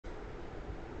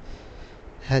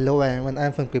Hello everyone,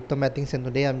 I'm from Cryptomathings and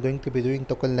today I'm going to be doing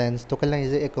Tokenlands. Tokenlands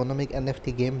is an economic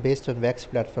NFT game based on Wax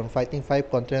platform, fighting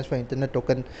 5 continents for internet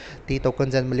token, T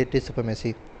tokens and military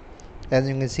supremacy. As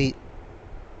you can see,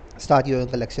 start your own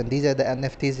collection. These are the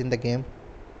NFTs in the game.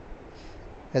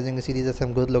 As you can see, these are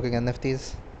some good looking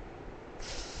NFTs.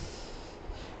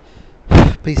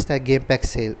 Pre-start game pack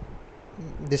sale.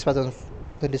 This was on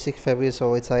 26 February,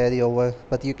 so it's already over,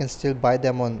 but you can still buy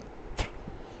them on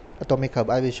Atomic Hub.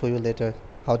 I will show you later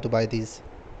how to buy these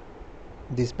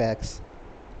packs.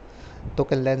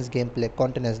 Tokenlands gameplay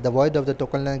continents. The void of the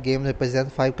Tokenland game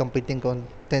represents 5 competing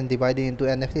content divided into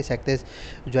NFT sectors.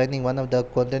 Joining one of the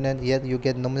continent, yet you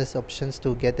get numerous options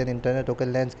to get an internet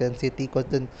Tokenlands currency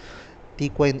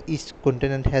T-coin. Each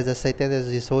continent has a certain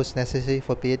resource necessary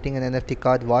for creating an NFT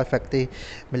card. War factory,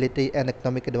 military and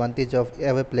economic advantage of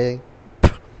ever playing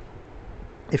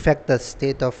affect the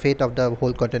state of fate of the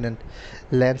whole continent.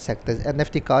 Land sectors.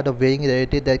 NFT card of varying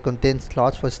rarity that contains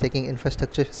slots for staking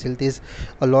infrastructure facilities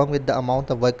along with the amount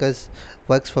of works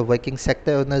for working.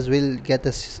 Sector owners will get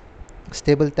a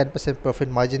stable 10% profit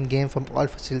margin gain from all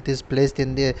facilities placed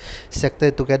in the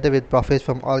sector together with profits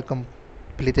from all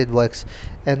completed works.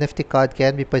 NFT card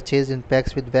can be purchased in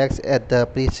packs with wax at the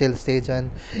pre-sale stage and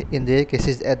in rare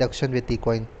cases at auction with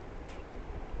T-coin.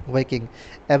 Working.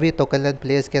 Every Tokenland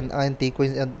players can earn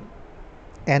T-coins on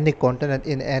any continent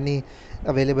in any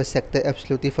available sector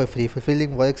absolutely for free.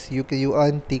 Fulfilling works, you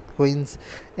earn T-coins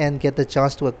and get the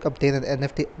chance to obtain an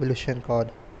NFT evolution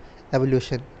card.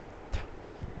 Evolution.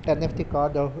 NFT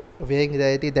card of varying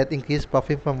rarity that increase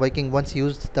profit from working. Once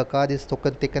used, the card is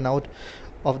token taken out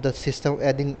of the system,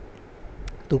 adding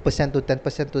 2% to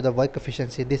 10% to the work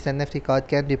efficiency. This NFT card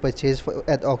can be purchased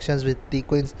at auctions with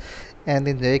T-coins and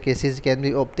in rare cases can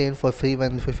be obtained for free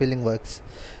when fulfilling works.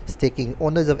 Staking.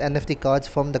 Owners of NFT cards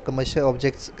from the commercial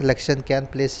objects collection can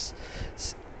place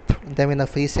them in a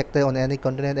free sector on any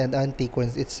continent and earn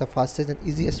T-coins. It's the fastest and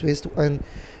easiest ways to earn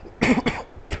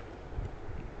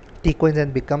T-coins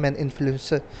and become an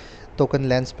influencer token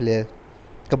lands player.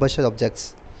 Commercial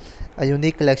objects. A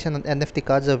unique collection of NFT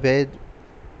cards are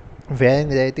varying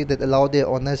rarity that allow their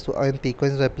owners to earn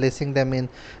T-coins by placing them in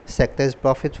sectors.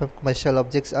 Profits from commercial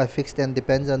objects are fixed and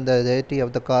depends on the rarity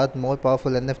of the card. More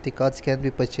powerful NFT cards can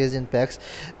be purchased in packs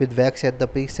with wax at the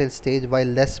pre-sale stage, while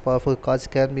less powerful cards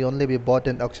can only be bought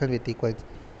in auction with T-coins.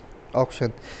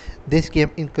 Auction. This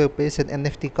game incorporates an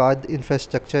NFT card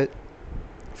infrastructure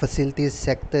facilities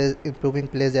sector, improving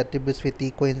players' attributes with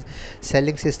T-coins.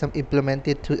 Selling system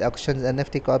implemented through auctions.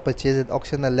 NFT card purchase at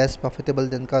auction are less profitable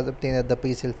than cards obtained at the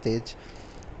pre-sale stage.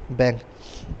 Bank.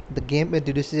 The game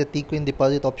introduces a T-coin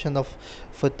deposit option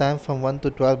for time from 1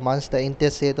 to 12 months. The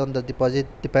interest rate on the deposit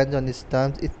depends on its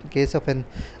terms. In case of an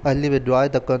early withdrawal,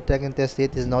 the contract interest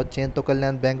rate is not changed.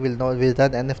 Tokenland Bank will run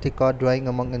NFT card drawing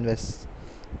among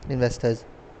investors.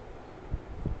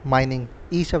 Mining.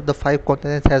 Each of the 5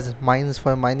 continents has mines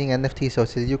for mining NFT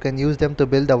resources. You can use them to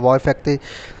build a war factory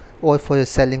or for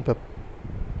selling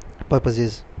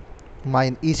purposes.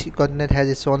 Mine. Each continent has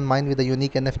its own mine with a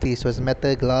unique NFT resource: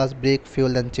 metal, glass, brick,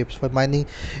 fuel, and chips. For mining,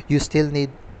 you still need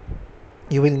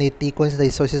you will need T-coins. The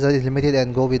resources are limited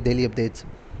and go with daily updates.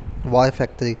 War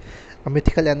Factory. A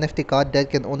mythical NFT card that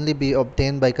can only be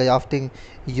obtained by crafting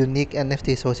unique NFT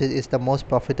resources is the most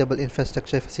profitable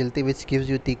infrastructure facility which gives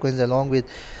you T-coins along with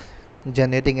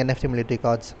generating NFT military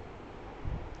cards.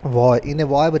 War. In a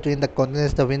war between the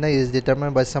continents, the winner is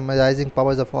determined by summarizing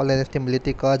powers of all NFT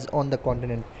military cards on the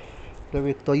continent. The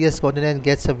victorious continent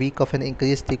gets a week of an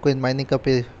increased T-coin mining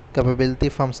capability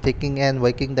from staking and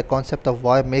working. The concept of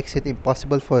war makes it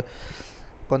impossible for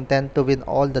content to win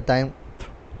all the time,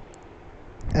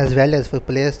 as well as for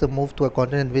players to move to a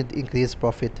continent with increased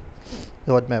profit.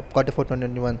 Roadmap. Quarter 4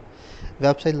 2021.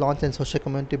 Website launch and social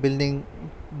community building.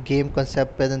 Game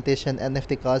concept presentation.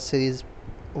 NFT card series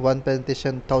 1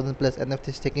 presentation. 1000 plus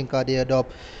NFT staking card airdrop.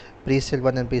 Pre-sale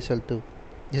 1 and pre-sale 2.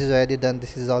 This is already done.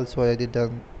 This is also already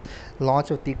done.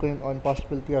 Launch of Tcoin on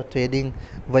possibility of trading,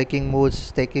 working modes,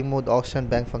 staking mode, auction,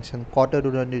 bank function. Quarter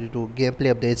 2022.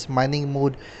 Gameplay updates. Mining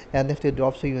mode. NFT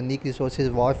drops for unique resources.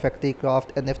 War factory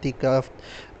craft. NFT craft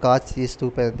card series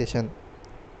 2 presentation.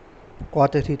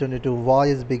 Quarter 3 2022. War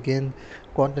is begin.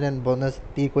 Continent bonus.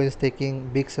 Tcoin staking.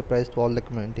 Big surprise to all the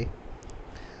community.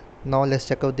 Now let's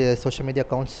check out their social media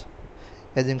accounts.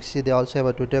 As you can see, they also have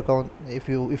a Twitter account. If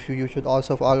you should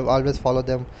also always follow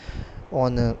them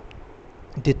on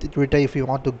Twitter if you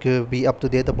want to be up to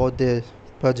date about the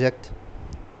project.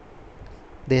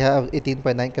 They have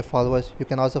 18.9k followers. You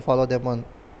can also follow them on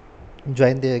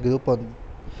join their group on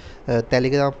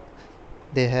Telegram.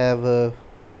 They have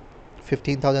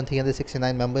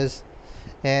 15,369 members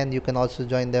and you can also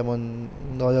join them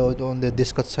on the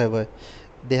Discord server.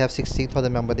 They have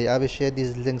 16,000 members. I will share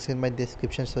these links in my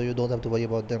description so you don't have to worry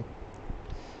about them.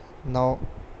 Now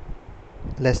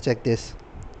let's check this.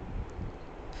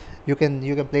 You can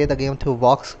play the game through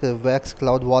Wax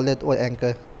Cloud Wallet or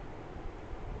Anchor.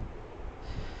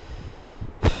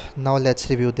 Now let's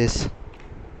review this.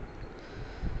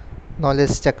 Now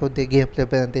let's check out the gameplay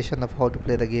presentation of how to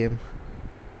play the game.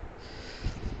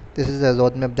 This is the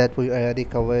roadmap that we already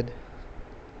covered.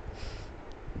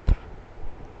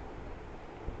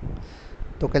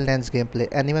 Tokenlands gameplay.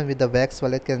 Anyone with the Wax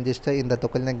wallet can register in the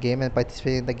Tokenland game and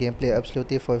participate in the gameplay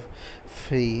absolutely for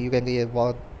free. You can create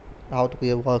how to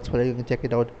create Wax wallet. You can check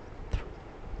it out.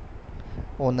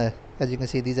 Owner. As you can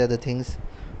see, these are the things.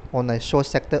 Owner. Shows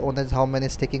sector owners how many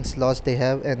staking slots they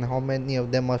have and how many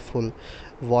of them are full.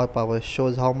 War power.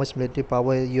 Shows how much military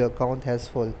power your account has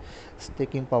full.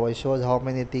 Staking power. Shows how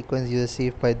many T-coins you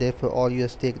receive per day for all your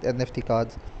staked NFT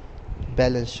cards.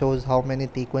 Balance shows how many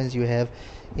T-coins you have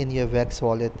in your Wax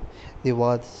wallet.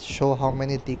 Rewards show how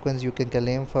many T-coins you can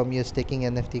claim from your staking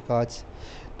NFT cards.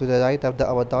 To the right of the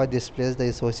avatar displays the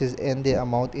resources and the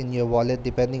amount in your wallet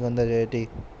depending on the rarity.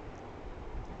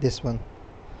 This one.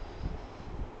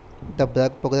 The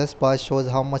black progress bar shows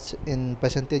how much in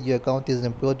percentage your account is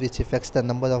improved, which affects the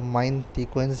number of mined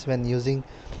T-coins when using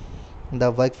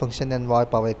the work function and war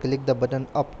power. Click the button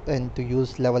up and to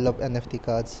use level up NFT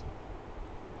cards.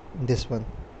 This one.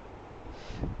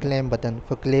 Claim button.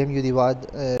 For claim your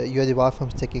reward from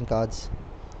staking cards.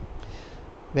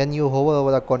 When you hover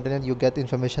over a continent, you get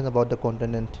information about the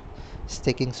continent.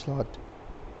 Staking slot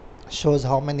shows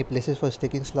how many places for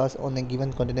staking slots on a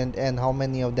given continent and how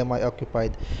many of them are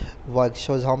occupied. Work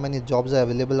shows how many jobs are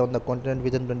available on the continent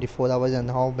within 24 hours and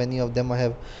how many of them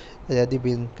have already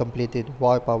been completed.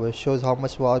 War power shows how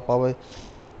much war power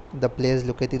the players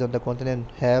located on the continent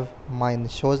have mined.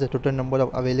 Shows the total number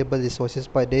of available resources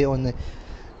per day on a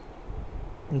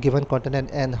given continent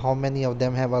and how many of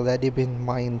them have already been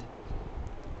mined.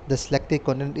 The selected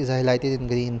continent is highlighted in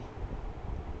green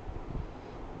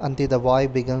until the Y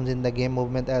begins in the game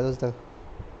movement arrows.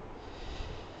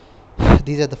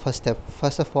 These are the first step.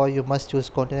 First of all, you must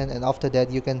choose continent, and after that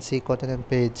you can see continent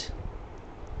page.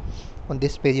 On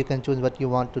this page you can choose what you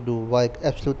want to do. Work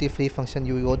absolutely free function.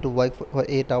 You go to work for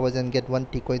 8 hours and get 1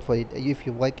 T-coin for it. If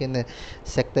you work in a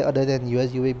sector other than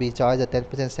US, you will be charged a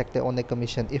 10% sector on the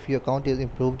commission. If your account is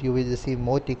improved, you will receive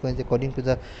more T-coins according to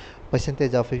the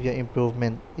percentage of your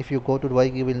improvement. If you go to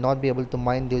work, you will not be able to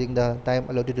mine during the time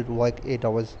allotted to work 8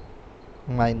 hours.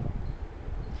 Mine.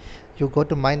 You go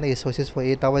to mine the resources for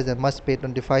 8 hours and must pay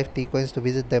 25 T-coins to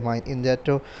visit the mine. In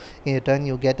return,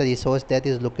 you get a resource that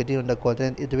is located on the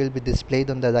continent. It will be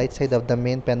displayed on the right side of the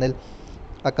main panel.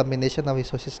 A combination of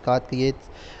resources card creates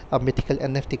a mythical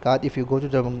NFT card. If you go to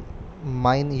the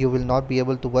mine, you will not be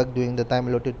able to work during the time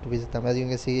allotted to visit them. As you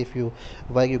can see, if you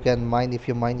work, you can mine. If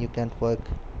you mine, you can't work.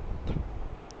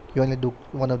 You only do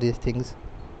one of these things.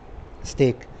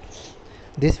 Stake.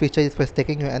 This feature is for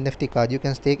staking your NFT card. You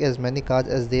can stake as many cards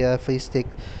as there are free stake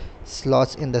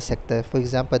slots in the sector. For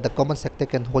example, the common sector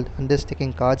can hold 100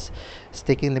 staking cards.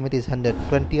 Staking limit is 100.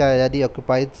 20 are already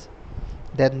occupied.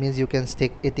 That means you can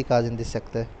stake 80 cards in this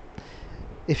sector.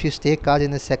 If you stake cards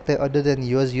in a sector other than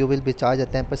yours, you will be charged a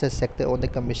 10% sector on the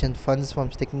commission. Funds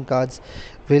from staking cards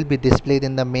will be displayed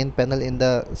in the main panel in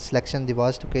the selection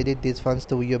device. To credit these funds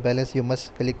to your balance, you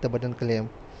must click the button claim.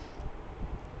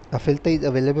 A filter is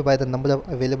available by the number of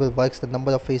available works, the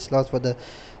number of free slots for the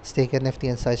stake NFT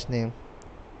and such name.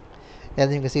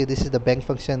 As you can see, this is the bank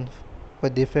function for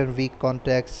different week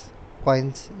contracts,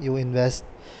 coins you invest,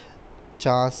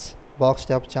 chance, box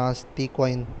top chance,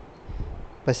 T-coin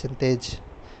percentage,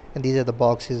 and these are the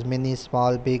boxes: mini,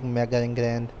 small, big, mega, and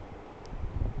grand.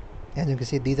 And you can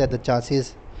see these are the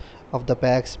chances of the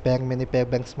packs: bank, mini pack,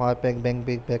 bank, small pack, bank,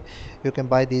 big pack. You can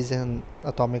buy these in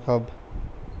Atomic Hub.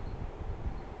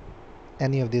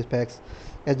 Any of these packs.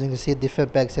 As you can see,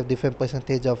 different packs have different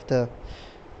percentage of the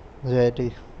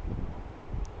rarity.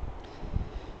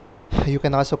 You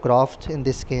can also craft in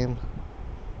this game.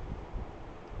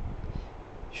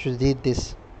 You should read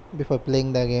this before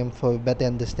playing the game for better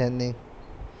understanding.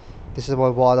 This is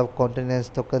about War of Continents,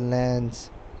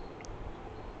 Tokenlands.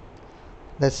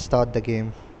 Let's start the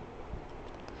game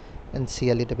and see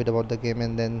a little bit about the game,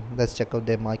 and then let's check out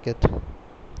their market.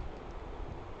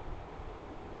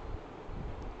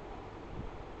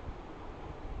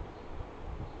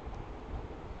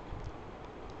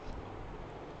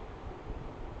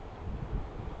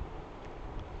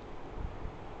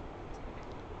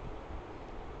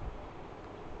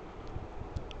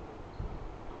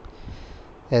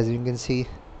 As you can see,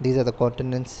 these are the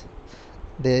continents.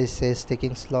 There it says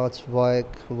taking slots, work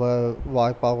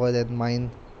power and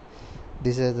mine.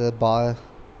 This is the bar.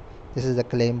 This is the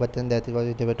claim button that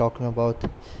they were talking about.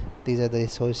 These are the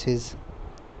resources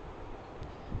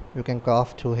you can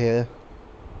craft through here,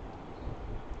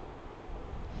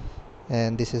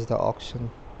 and this is the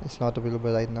auction. It's not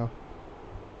available right now.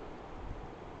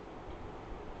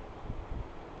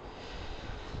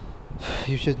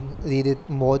 You should read it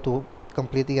more to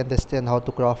completely understand how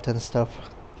to craft and stuff.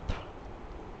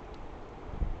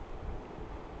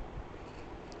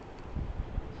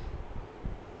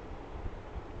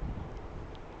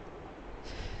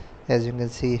 As you can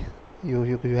see, you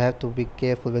have to be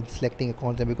careful when selecting a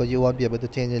content because you won't be able to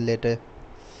change it later.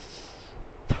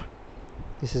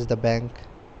 This is the bank.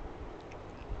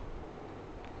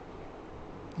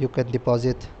 You can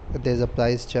deposit, and there's a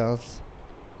price chance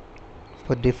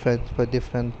for different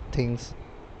things.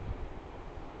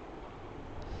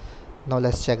 Now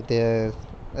let's check the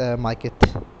market.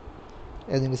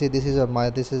 As you can see, this is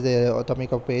the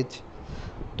atomic page.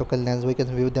 Tokenlands. We can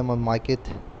view them on market.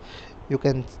 You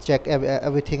can check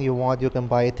everything you want. You can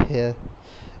buy it here.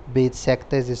 Be it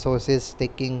sectors, resources,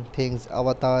 staking things,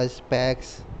 avatars,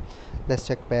 packs. Let's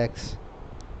check packs.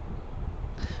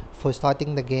 For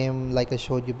starting the game, like I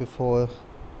showed you before,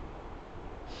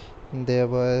 there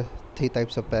were three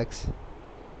types of packs.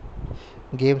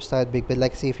 Game start big, but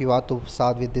like see if you want to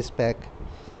start with this pack,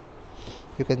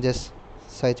 you can just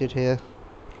search it here.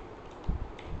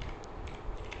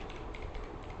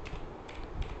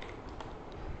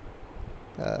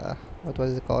 What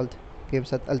was it called? Game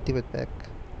start ultimate pack.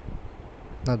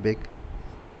 Not big.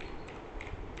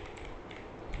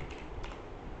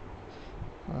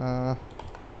 Uh,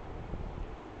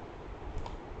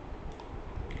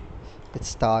 it's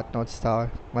start, not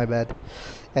star. My bad.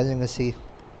 As you can see,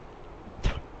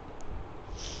 you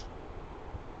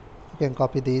can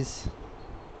copy these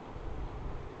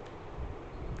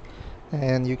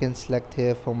and you can select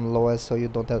here from lowest so you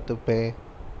don't have to pay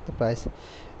the price.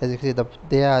 As you can see,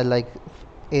 they are like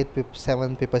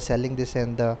 7 people selling this,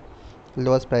 and the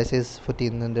lowest price is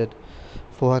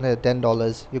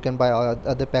 $410. You can buy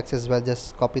other packs as well.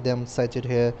 Just copy them, search it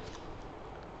here,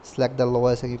 select the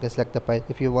lowest, and you can select the price.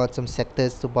 If you want some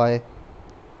sectors to buy,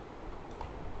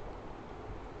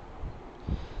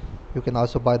 you can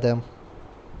also buy them.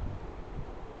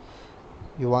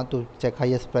 You want to check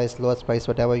highest price, lowest price,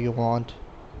 whatever you want.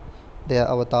 There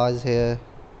are avatars here,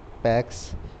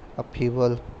 packs,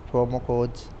 upheaval, promo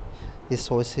codes,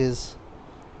 resources.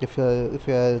 If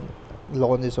you're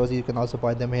low on resources, you can also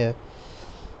buy them here,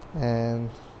 and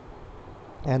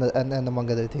and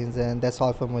among other things. And that's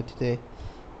all for me today.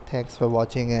 Thanks for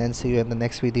watching, and see you in the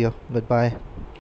next video. Goodbye.